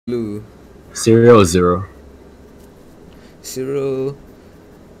blue. 0 0. 0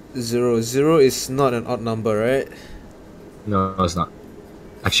 0 0 is not an odd number, right? No, it's not.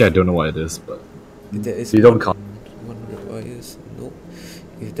 Actually, I don't know what it is, but There is you don't count. one red wires, nope.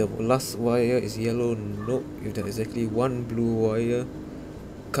 If the last wire is yellow, nope. If there's exactly one blue wire,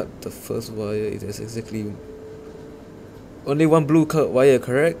 cut the first wire. If there's exactly only one blue wire,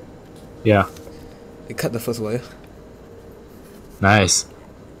 correct? Yeah, You cut the first wire. nice.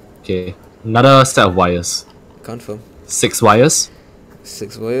 Okay, another set of wires. Confirm. 6 wires.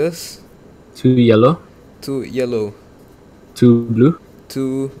 6 wires. 2 yellow. 2 yellow. 2 blue.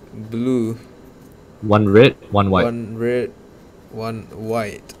 2 blue. 1 red. 1 white. 1 red. 1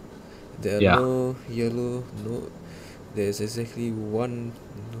 white. There are Yeah. no yellow. No. There's exactly one.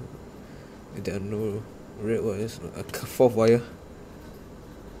 No. There are no red wires. A fourth wire.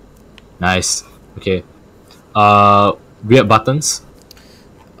 Nice. Okay. Weird buttons.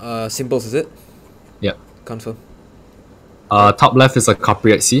 Symbols, is it? Yep. Confirm. Top left is a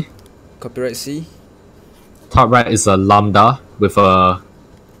copyright C. Copyright C. Top right is a lambda with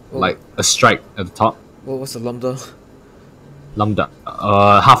like a strike at the top. What was the lambda? Lambda.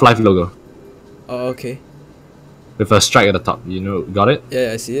 Half-Life logo Oh, okay. with a strike at the top. You know, got it? Yeah,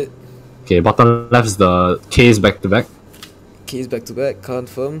 I see it. Okay. Bottom left is the K's back to back. Keys back to back.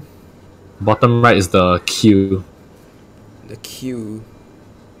 Confirm. Bottom right is the Q The Q.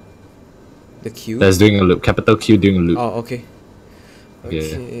 The Q. that's doing a loop. Capital Q doing a loop. Oh, okay. Yeah.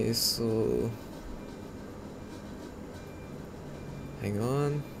 Okay, so hang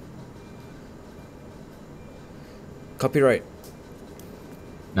on. Copyright.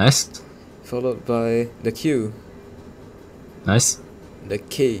 Nice. Followed by the Q, Nice. the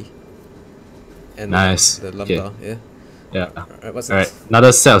K, and Nice. the lambda. Yeah. Yeah. Alright, what's Alright. next?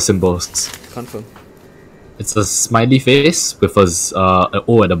 Another set of symbols. Confirm. It's a smiley face with an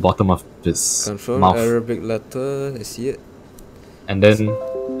O at the bottom of his Confirm. mouth, Arabic letter. I see it. and then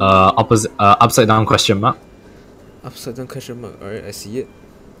upside down question mark, Upside down question mark. Alright, I see it.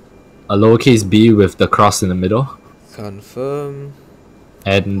 a lowercase b with the cross in the middle, Confirm.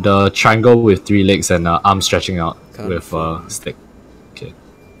 and the triangle with 3 legs and arm stretching out with a Confirm. stick. Okay.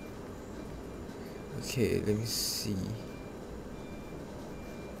 Okay, let me see.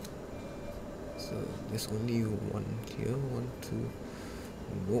 So there's only one here. 1, 2.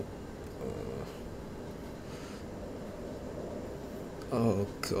 Nope. Oh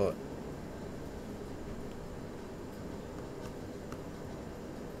god.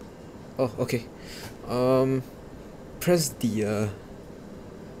 Oh, okay. Press the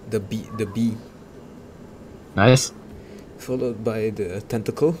B, Nice. followed by the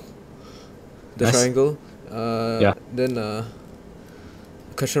tentacle, the Nice. triangle, Yeah. then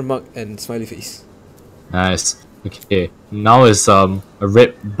question mark and smiley face. Nice. Okay. Now is a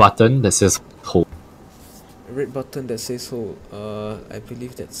red button that says hold. A red button that says hold. I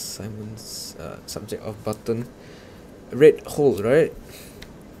believe that's Simon's subject of button. Red hold, right?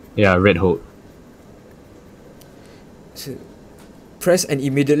 Yeah, red hold. So, press and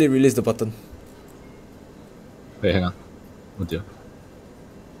immediately release the button. Wait, hang on. Oh dear.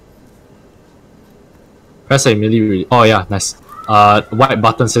 Press immediately. Oh yeah, nice. White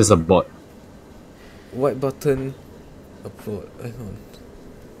button says abort. White button, abort. Hang on.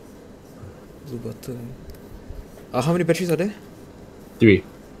 Blue button. How many batteries are there? 3.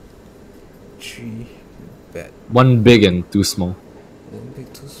 3. Bad. 1 big and 2 small. 1 big,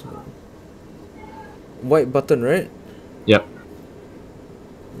 2 small. White button, right? Yep.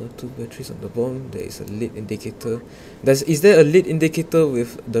 No 2 batteries on the bottom. There is a lead indicator. Is there a lead indicator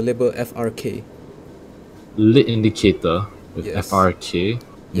with the label FRK? Lit indicator with Yes. FRK.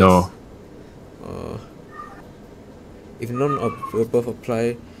 No. If none of the above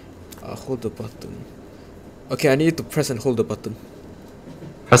apply, hold the button. Okay, I need you to press and hold the button.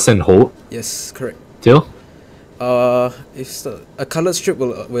 Press and hold. Yes, correct. Till. If a colored strip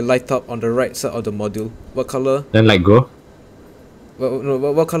will light up on the right side of the module. What color? Then let go.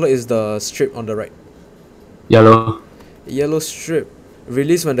 What color is the strip on the right? Yellow. Yellow strip.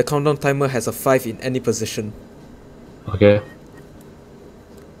 Release when the countdown timer has a 5 in any position. Okay.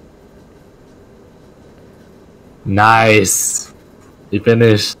 Nice. We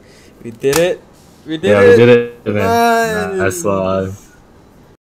finished. We did it. We did Yeah, it. we did it, man. Nice. Nice one.